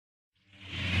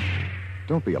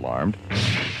Don't be alarmed.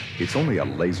 It's only a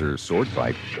laser sword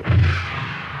fight.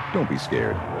 Don't be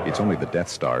scared. It's only the Death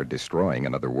Star destroying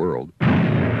another world.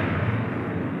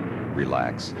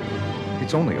 Relax.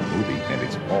 It's only a movie, and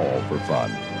it's all for fun.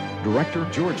 Director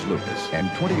George Lucas and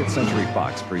 20th Century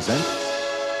Fox present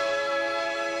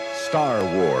Star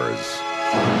Wars.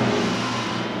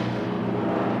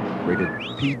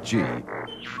 Rated PG.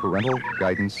 Parental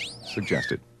guidance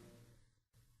suggested.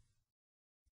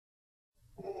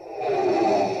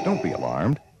 Don't be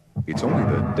alarmed. It's only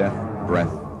the death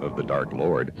breath of the Dark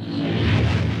Lord.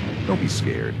 Don't be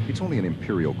scared. It's only an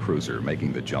Imperial cruiser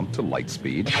making the jump to light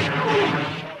speed.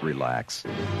 Relax.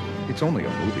 It's only a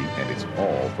movie, and it's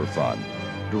all for fun.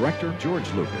 Director George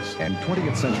Lucas and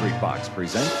 20th Century Fox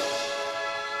present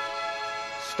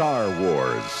Star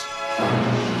Wars.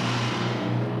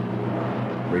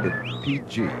 Rated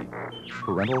PG.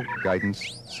 Parental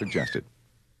guidance suggested.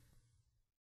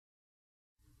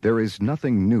 There is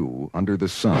nothing new under the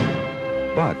sun,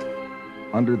 but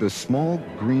under the small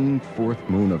green fourth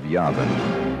moon of Yavin,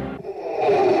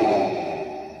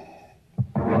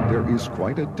 there is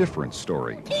quite a different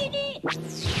story.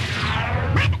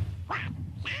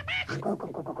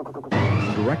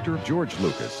 Director George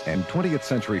Lucas and 20th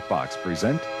Century Fox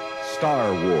present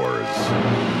Star Wars.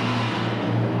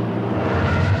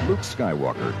 Luke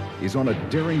Skywalker is on a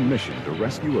daring mission to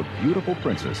rescue a beautiful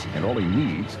princess, and all he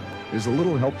needs is a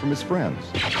little help from his friends.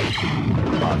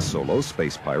 Han Solo,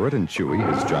 space pirate, and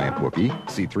Chewie, his giant Wookiee,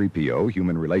 C-3PO,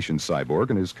 human relations cyborg,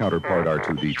 and his counterpart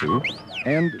R2-D2,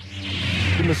 and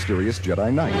the mysterious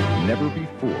Jedi Knight. Never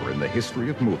before in the history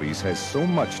of movies has so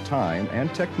much time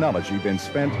and technology been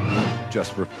spent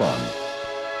just for fun.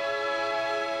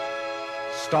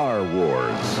 Star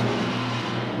Wars.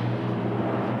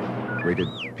 Rated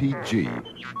PG.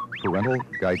 Parental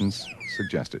guidance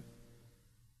suggested.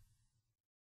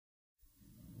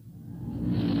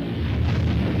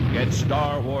 Get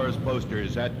Star Wars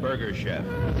posters at Burger Chef.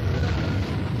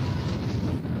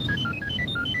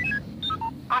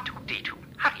 R2-D2,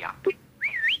 hurry up.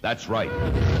 That's right.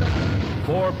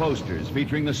 4 posters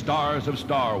featuring the stars of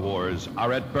Star Wars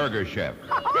are at Burger Chef. We'd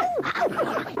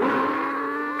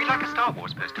like a Star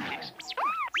Wars poster, please.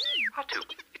 R2,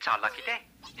 it's our lucky day.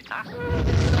 It's us.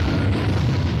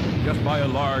 Just buy a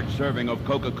large serving of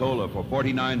Coca-Cola for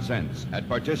 49 cents at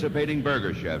participating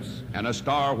Burger Chefs, and a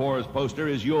Star Wars poster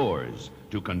is yours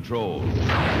to control.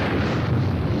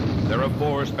 There are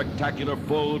 4 spectacular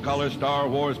full-color Star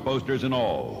Wars posters in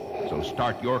all, so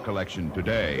start your collection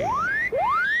today.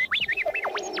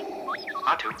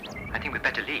 R2, I think we'd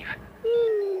better leave.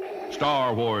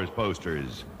 Star Wars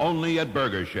posters, only at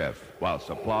Burger Chef, while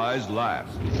supplies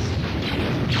last.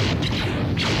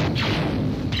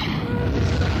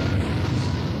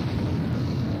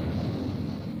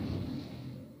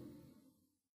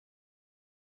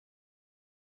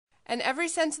 In every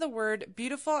sense of the word,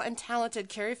 beautiful and talented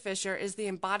Carrie Fisher is the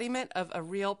embodiment of a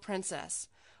real princess.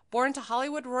 Born to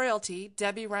Hollywood royalty,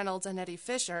 Debbie Reynolds and Eddie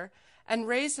Fisher, and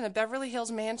raised in a Beverly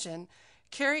Hills mansion,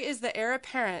 Carrie is the heir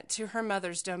apparent to her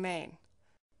mother's domain.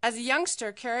 As a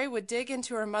youngster, Carrie would dig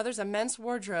into her mother's immense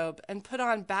wardrobe and put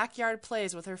on backyard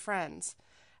plays with her friends.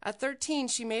 At 13,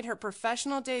 she made her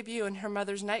professional debut in her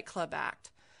mother's nightclub act.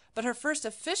 But her first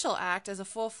official act as a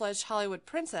full-fledged Hollywood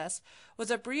princess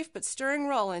was a brief but stirring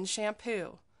role in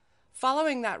Shampoo.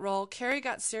 Following that role, Carrie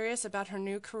got serious about her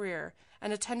new career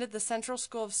and attended the Central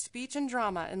School of Speech and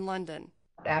Drama in London.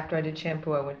 After I did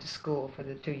Shampoo, I went to school for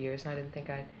the 2 years, and I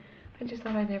just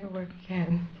thought I'd never work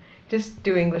again. Just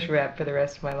do English rep for the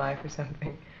rest of my life or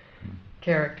something.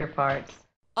 Character parts.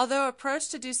 Although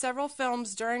approached to do several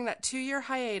films during that 2-year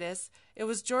hiatus, it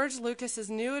was George Lucas's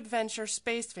new adventure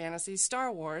space fantasy,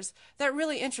 Star Wars, that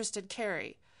really interested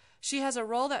Carrie. She has a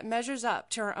role that measures up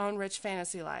to her own rich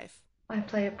fantasy life. I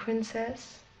play a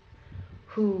princess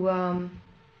who I'm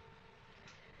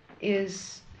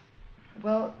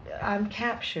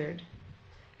captured,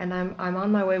 and I'm on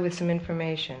my way with some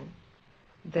information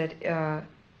that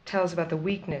tells about the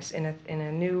weakness in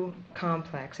a new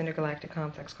complex, intergalactic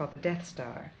complex called the Death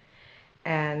Star.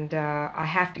 And I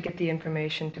have to get the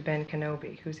information to Ben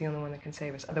Kenobi, who's the only one that can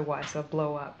save us. Otherwise, they'll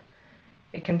blow up.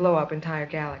 It can blow up entire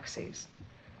galaxies.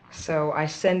 So I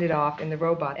send it off in the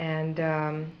robot, and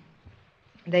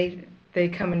they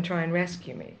come and try and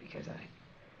rescue me because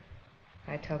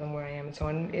I tell them where I am and so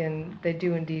on. And they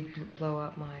do indeed blow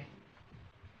up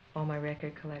all my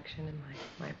record collection and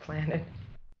my planet.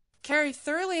 Carrie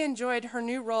thoroughly enjoyed her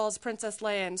new role as Princess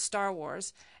Leia in Star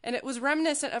Wars, and it was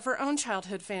reminiscent of her own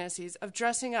childhood fantasies of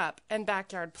dressing up and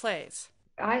backyard plays.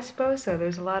 I suppose so.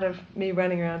 There's a lot of me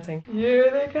running around saying,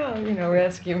 "Here they come,"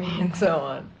 rescue me and so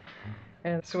on.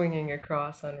 and swinging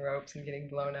across on ropes and getting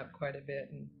blown up quite a bit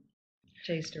and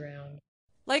chased around.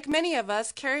 Like many of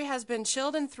us, Carrie has been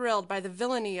chilled and thrilled by the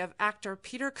villainy of actor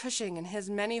Peter Cushing in his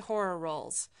many horror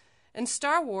roles. In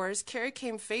Star Wars, Carrie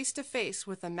came face to face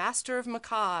with the Master of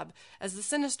Macabre as the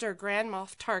sinister Grand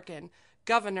Moff Tarkin,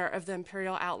 governor of the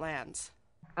Imperial Outlands.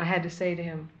 I had to say to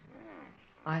him,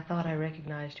 "I thought I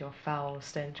recognized your foul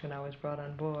stench when I was brought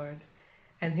on board.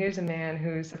 And here's a man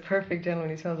who's a perfect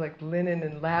gentleman. He smells like linen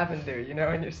and lavender, you know,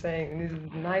 and you're saying, and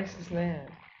he's the nicest man.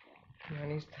 You know,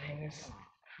 and he's playing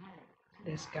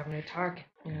this Governor Tarkin,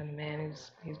 you know, the man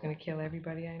he's going to kill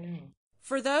everybody I know."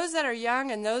 For those that are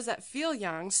young and those that feel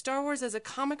young, Star Wars is a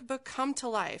comic book come to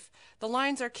life. The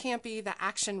lines are campy, the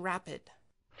action rapid.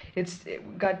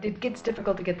 It gets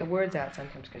difficult to get the words out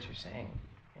sometimes because you're saying,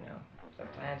 you know, the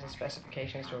plans and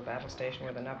specifications to a battle station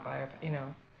with enough fire, you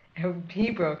know. He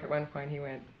broke at one point.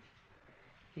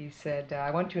 He said,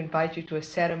 "I want to invite you to a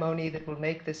ceremony that will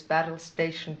make this battle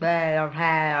station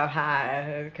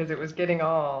because it was getting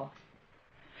all,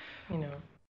 you know."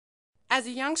 As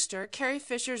a youngster, Carrie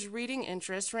Fisher's reading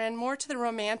interest ran more to the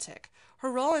romantic. Her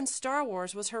role in Star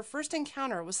Wars was her first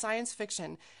encounter with science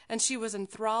fiction, and she was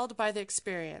enthralled by the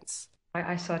experience.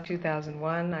 I saw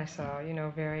 2001. I saw, you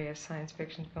know, various science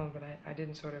fiction films, but I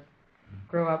didn't sort of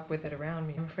grow up with it around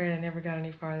me. I'm afraid I never got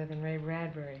any farther than Ray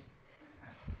Bradbury.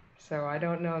 So I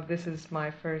don't know if this is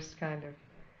my first kind of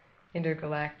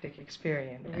intergalactic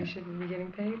experience. We shouldn't be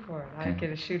getting paid for it. I get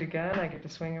to shoot a gun, I get to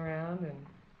swing around and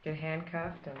get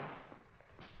handcuffed, and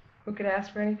who could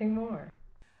ask for anything more?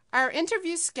 Our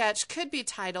interview sketch could be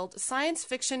titled Science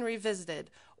Fiction Revisited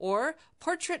or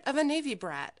Portrait of a Navy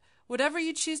Brat. Whatever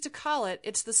you choose to call it,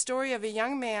 it's the story of a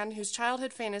young man whose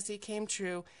childhood fantasy came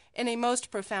true in a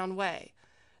most profound way.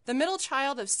 The middle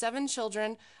child of 7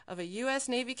 children of a U.S.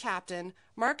 Navy captain,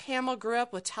 Mark Hamill grew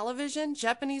up with television,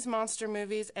 Japanese monster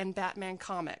movies, and Batman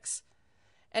comics.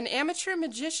 An amateur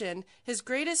magician, his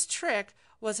greatest trick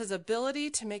was his ability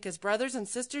to make his brothers and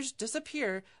sisters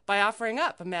disappear by offering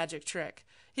up a magic trick.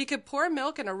 He could pour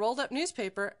milk in a rolled-up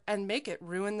newspaper and make it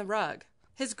ruin the rug.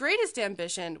 His greatest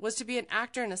ambition was to be an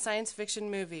actor in a science fiction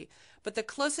movie, but the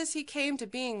closest he came to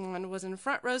being one was in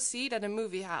front row seat at a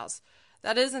movie house.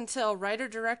 That is until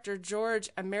writer-director George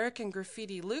American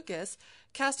Graffiti Lucas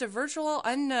cast a virtual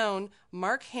unknown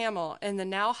Mark Hamill in the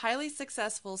now highly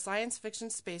successful science fiction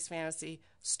space fantasy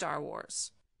Star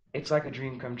Wars. It's like a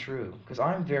dream come true, because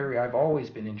I've always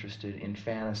been interested in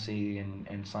fantasy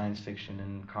and science fiction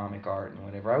and comic art and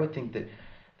whatever. I would think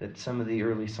that some of the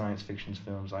early science fiction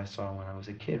films I saw when I was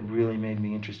a kid really made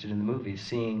me interested in the movies.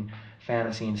 Seeing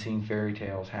fantasy and seeing fairy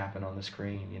tales happen on the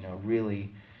screen, you know,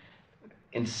 really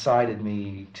incited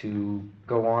me to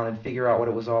go on and figure out what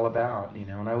it was all about, you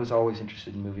know, and I was always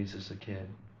interested in movies as a kid.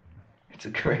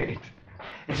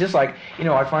 It's just like, you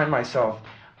know, I find myself,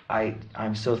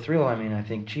 I'm so thrilled. I mean, I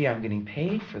think, gee, I'm getting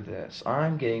paid for this.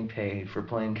 I'm getting paid for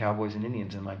playing cowboys and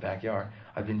Indians in my backyard.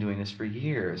 I've been doing this for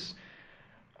years.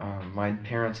 My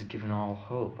parents had given all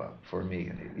hope up for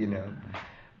me, you know.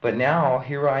 But now,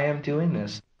 here I am doing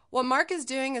this. What Mark is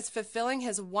doing is fulfilling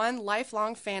his one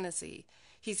lifelong fantasy.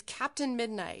 He's Captain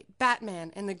Midnight,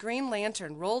 Batman, and the Green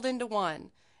Lantern rolled into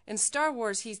one. In Star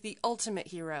Wars, he's the ultimate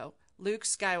hero, Luke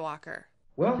Skywalker.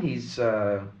 Well, he's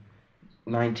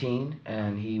 19,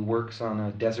 and he works on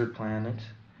a desert planet,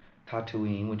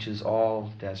 Tatooine, which is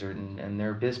all desert, and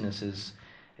their business is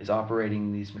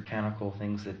operating these mechanical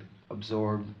things that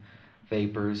absorb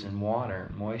vapors and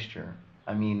water, moisture.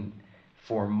 I mean,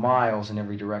 for miles in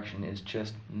every direction is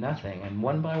just nothing. And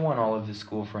one by one, all of his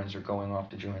school friends are going off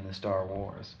to join the Star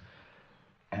Wars.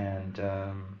 And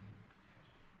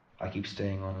I keep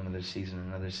staying on another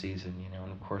season, you know,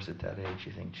 and of course at that age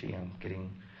you think, gee,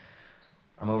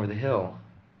 I'm over the hill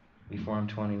before I'm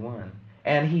 21.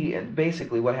 And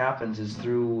basically what happens is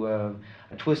through a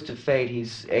twist of fate,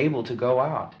 he's able to go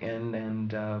out and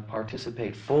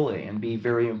participate fully and be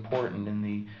very important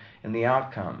in the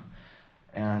outcome.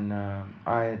 And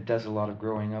does a lot of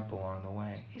growing up along the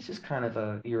way. He's just kind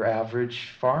of your average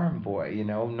farm boy, you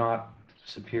know, not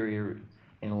superior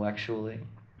intellectually,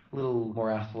 a little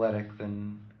more athletic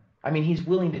than... I mean, he's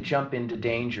willing to jump into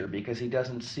danger because he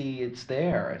doesn't see it's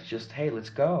there. It's just, hey, let's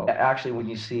go. Actually, when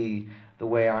you see the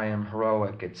way I am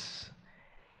heroic,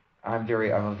 I'm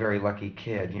a very lucky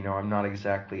kid, you know. I'm not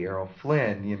exactly Errol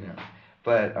Flynn, you know,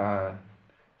 but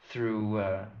through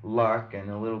luck and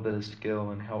a little bit of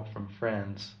skill and help from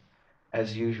friends,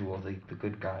 as usual, the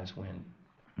good guys win.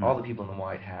 All the people in the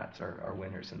white hats are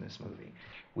winners in this movie.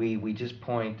 We just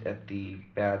point at the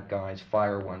bad guys,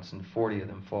 fire once, and 40 of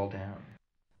them fall down.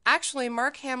 Actually,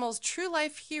 Mark Hamill's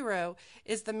true-life hero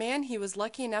is the man he was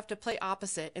lucky enough to play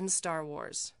opposite in Star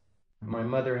Wars. My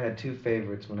mother had two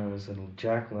favorites when I was little,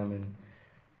 Jack Lemmon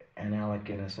and Alec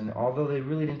Guinness. And although they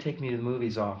really didn't take me to the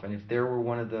movies often, if there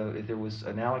was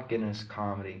an Alec Guinness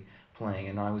comedy playing,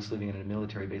 and I was living in a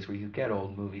military base where you could get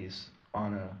old movies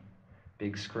on a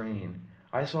big screen,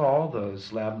 I saw all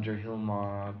those, Lavender Hill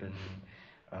Mob and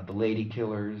The Lady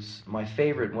Killers. One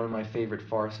of my favorite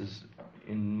farces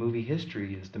in movie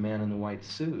history is The Man in the White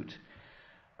Suit.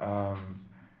 I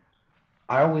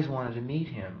always wanted to meet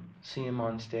him, see him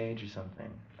on stage or something,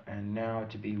 and now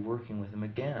to be working with him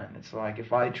again. It's like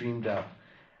if I dreamed up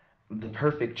the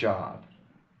perfect job,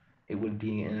 it would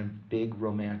be in a big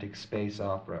romantic space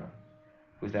opera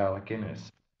with Alec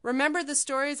Guinness. Remember the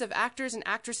stories of actors and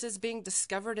actresses being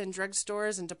discovered in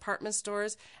drugstores and department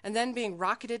stores and then being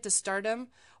rocketed to stardom?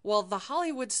 Well, the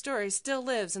Hollywood story still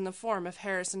lives in the form of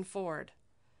Harrison Ford.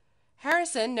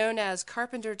 Harrison, known as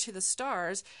Carpenter to the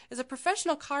Stars, is a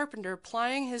professional carpenter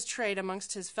plying his trade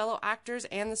amongst his fellow actors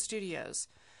and the studios.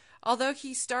 Although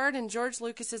he starred in George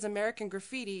Lucas's American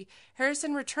Graffiti,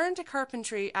 Harrison returned to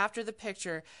carpentry after the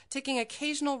picture, taking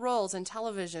occasional roles in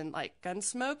television like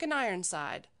Gunsmoke and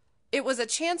Ironside. It was a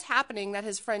chance happening that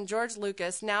his friend George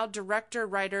Lucas, now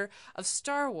director-writer of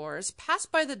Star Wars,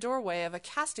 passed by the doorway of a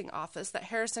casting office that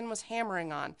Harrison was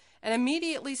hammering on, and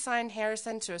immediately signed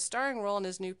Harrison to a starring role in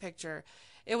his new picture.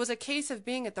 It was a case of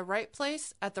being at the right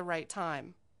place at the right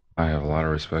time. I have a lot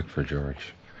of respect for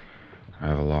George. I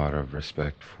have a lot of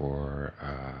respect for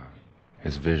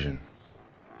his vision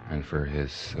and for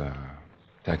his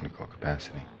technical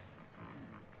capacity.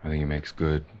 I think he makes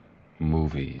good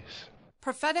movies.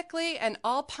 Prophetically, and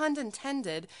all pun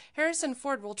intended, Harrison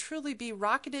Ford will truly be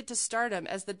rocketed to stardom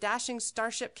as the dashing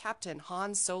starship captain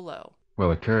Han Solo. Well,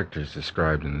 the character is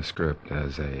described in the script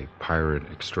as a pirate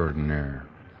extraordinaire.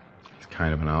 He's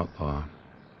kind of an outlaw.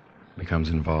 Becomes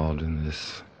involved in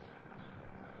this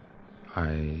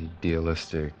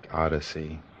idealistic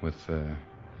odyssey with the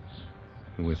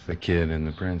kid and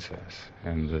the princess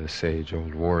and the sage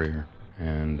old warrior.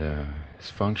 And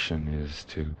his function is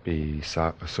to be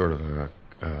sort of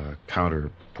a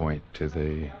counterpoint to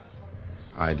the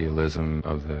idealism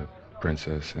of the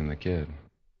princess and the kid.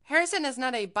 Harrison is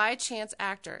not a by-chance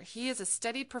actor. He is a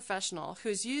studied professional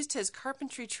who's used his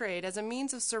carpentry trade as a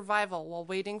means of survival while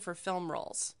waiting for film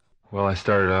roles. Well, I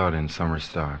started out in summer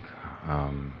stock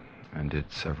and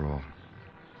did several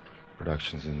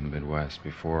productions in the Midwest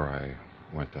before I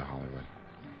went to Hollywood.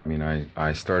 I mean,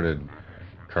 I started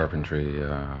carpentry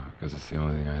because it's the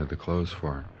only thing I had the clothes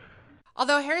for.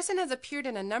 Although Harrison has appeared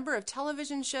in a number of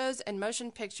television shows and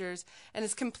motion pictures and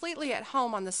is completely at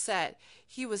home on the set,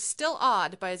 he was still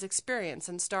awed by his experience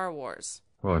in Star Wars.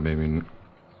 Well, it made me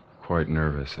quite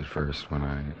nervous at first when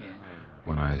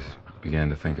I began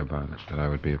to think about it, that I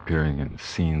would be appearing in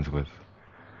scenes with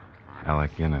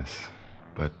Alec Guinness.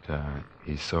 But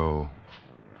he's so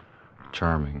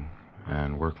charming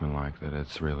and workmanlike that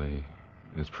it's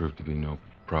proved to be no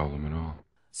problem at all.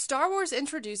 Star Wars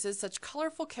introduces such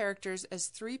colorful characters as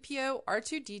 3PO,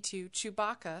 R2-D2,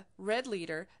 Chewbacca, Red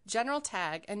Leader, General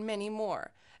Tag, and many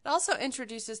more. It also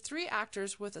introduces 3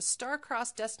 actors with a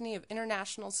star-crossed destiny of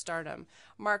international stardom: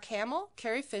 Mark Hamill,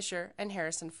 Carrie Fisher, and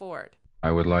Harrison Ford.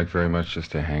 I would like very much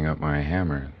just to hang up my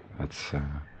hammer.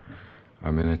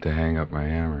 I'm in it to hang up my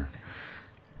hammer.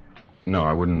 No,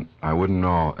 I wouldn't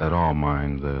at all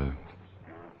mind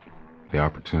the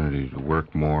opportunity to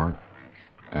work more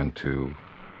and to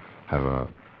have a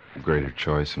greater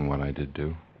choice in what I did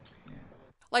do.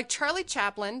 Like Charlie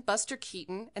Chaplin, Buster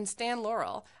Keaton, and Stan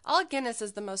Laurel, Alec Guinness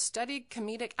is the most studied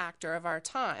comedic actor of our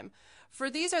time. For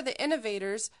these are the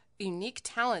innovators' unique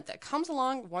talent that comes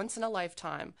along once in a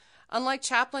lifetime. Unlike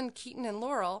Chaplin, Keaton, and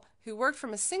Laurel, who worked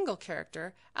from a single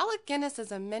character, Alec Guinness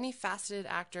is a many-faceted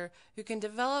actor who can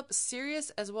develop serious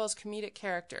as well as comedic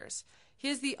characters. He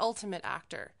is the ultimate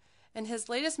actor. In his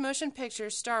latest motion picture,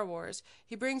 Star Wars,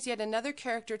 he brings yet another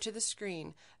character to the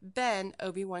screen, Ben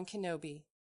Obi-Wan Kenobi.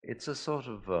 It's a sort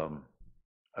of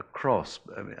a cross,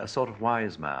 a sort of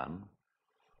wise man,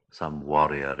 some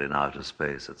warrior in outer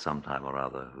space at some time or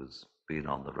other who's been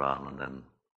on the run and then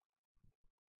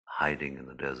hiding in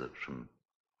the desert from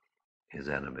his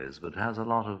enemies, but has a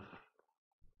lot of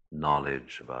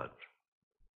knowledge about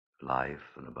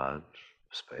life and about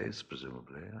space,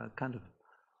 presumably, a kind of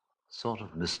sort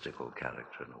of mystical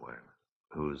character in a way,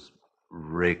 who's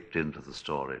raked into the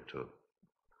story to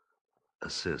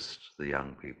assist the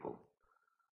young people.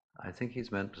 I think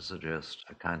he's meant to suggest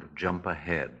a kind of jump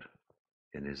ahead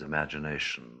in his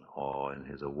imagination or in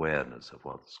his awareness of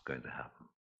what's going to happen.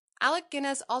 Alec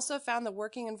Guinness also found the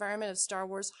working environment of Star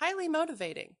Wars highly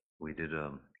motivating. We did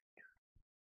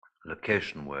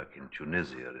location work in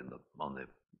Tunisia on the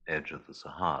edge of the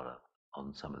Sahara.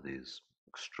 on some of these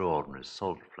extraordinary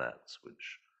salt flats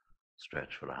which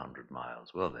stretch for 100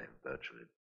 miles. Well, they virtually,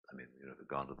 I mean, if you've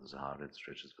gone to the Sahara, it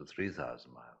stretches for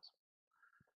 3,000 miles.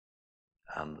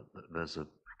 And there's a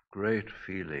great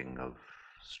feeling of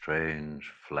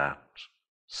strange, flat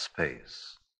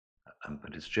space,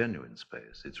 but it's genuine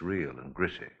space. It's real and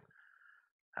gritty.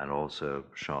 And also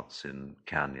shots in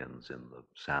canyons in the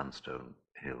sandstone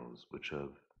hills, which are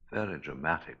very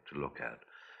dramatic to look at.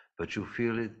 But you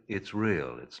feel it's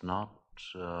real. It's not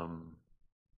some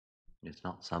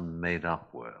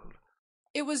made-up world.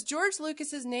 It was George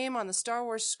Lucas's name on the Star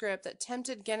Wars script that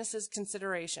tempted Guinness's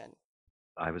consideration.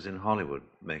 I was in Hollywood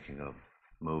making a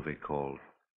movie called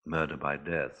Murder by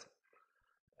Death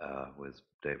with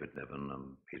David Niven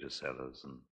and Peter Sellers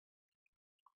and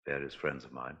various friends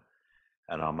of mine.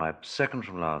 And on my second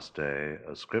from last day,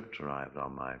 a script arrived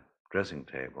on my dressing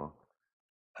table,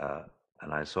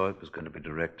 and I saw it was going to be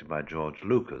directed by George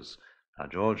Lucas. Now,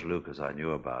 George Lucas I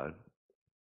knew about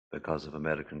because of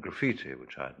American Graffiti,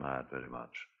 which I admired very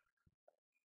much.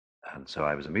 And so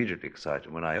I was immediately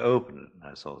excited. When I opened it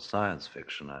and I saw science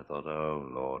fiction, I thought, oh,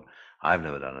 Lord, I've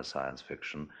never done a science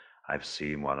fiction. I've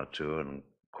seen one or two and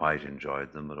quite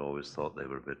enjoyed them, but always thought they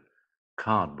were a bit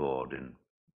cardboard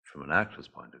from an actor's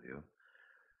point of view.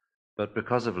 But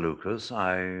because of Lucas,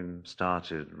 I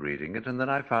started reading it, and then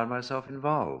I found myself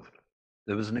involved.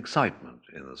 There was an excitement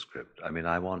in the script. I mean,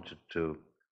 I wanted to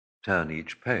turn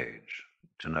each page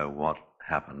to know what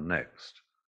happened next.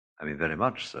 I mean, very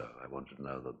much so. I wanted to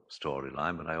know the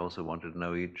storyline, but I also wanted to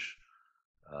know each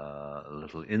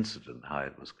little incident, how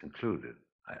it was concluded.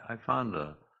 I found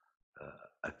a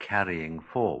carrying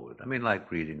forward. I mean,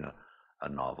 like reading a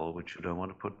novel which you don't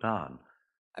want to put down.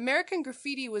 American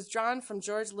Graffiti was drawn from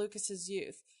George Lucas's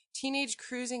youth, teenage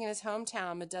cruising in his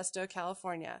hometown, Modesto,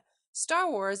 California.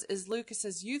 Star Wars is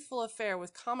Lucas's youthful affair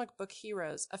with comic book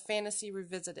heroes, a fantasy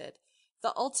revisited.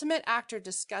 The ultimate actor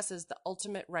discusses the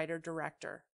ultimate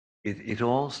writer-director. It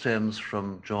all stems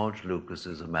from George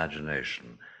Lucas's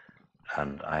imagination,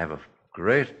 and I have a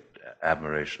great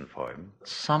admiration for him.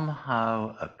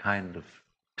 Somehow a kind of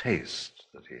taste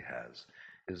that he has.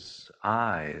 His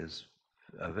eye is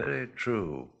a very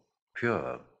true,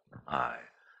 pure eye,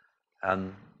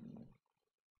 and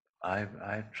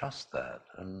I trust that,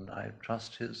 and I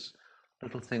trust his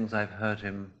little things. I've heard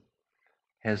him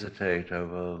hesitate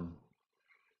over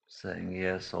saying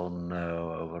yes or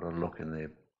no over a look in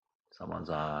someone's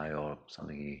eye or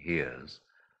something he hears.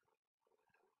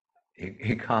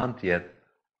 He can't yet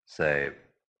say,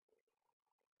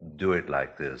 do it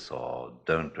like this or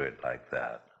don't do it like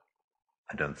that,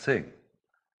 I don't think.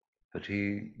 But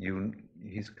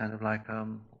he's kind of like,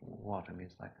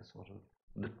 it's like a sort of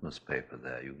litmus paper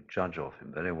there. You judge off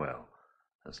him very well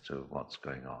as to what's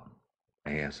going on.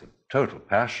 He has a total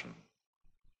passion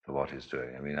for what he's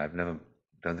doing. I mean,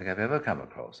 don't think I've ever come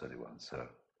across anyone so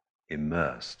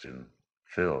immersed in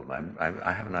film.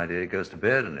 I have an idea he goes to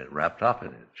bed in it, wrapped up in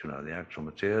it, the actual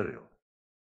material.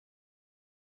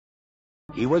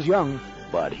 He was young,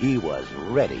 but he was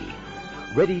ready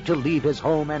to leave his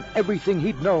home and everything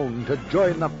he'd known to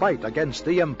join the fight against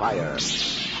the Empire.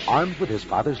 Armed with his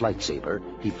father's lightsaber,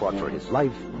 he fought for his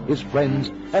life, his friends,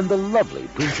 and the lovely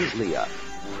Princess Leia.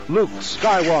 Luke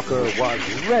Skywalker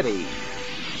was ready.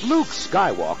 Luke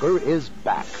Skywalker is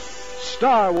back.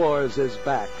 Star Wars is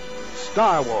back.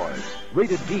 Star Wars,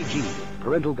 rated PG,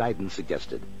 parental guidance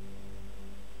suggested.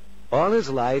 All his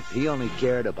life, he only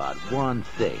cared about one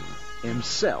thing,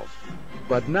 himself.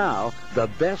 But now, the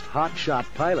best hotshot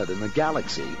pilot in the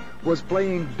galaxy was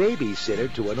playing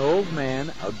babysitter to an old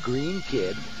man, a green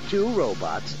kid, 2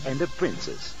 robots, and a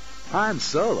princess. Han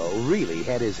Solo really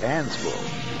had his hands full.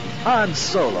 Han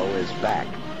Solo is back.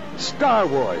 Star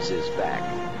Wars is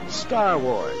back. Star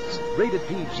Wars, rated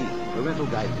PG, parental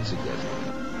guidance suggested.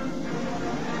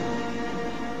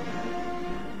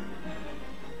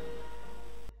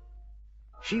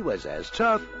 She was as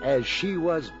tough as she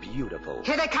was beautiful.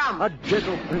 Here they come! A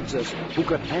gentle princess who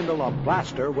could handle a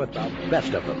blaster with the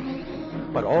best of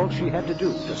them. But all she had to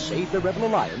do to save the Rebel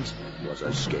Alliance was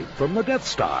escape from the Death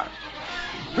Star.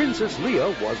 Princess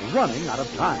Leia was running out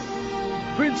of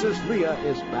time. Princess Leia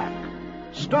is back.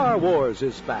 Star Wars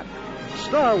is back.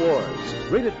 Star Wars,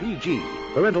 rated PG,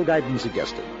 parental guidance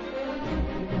suggested.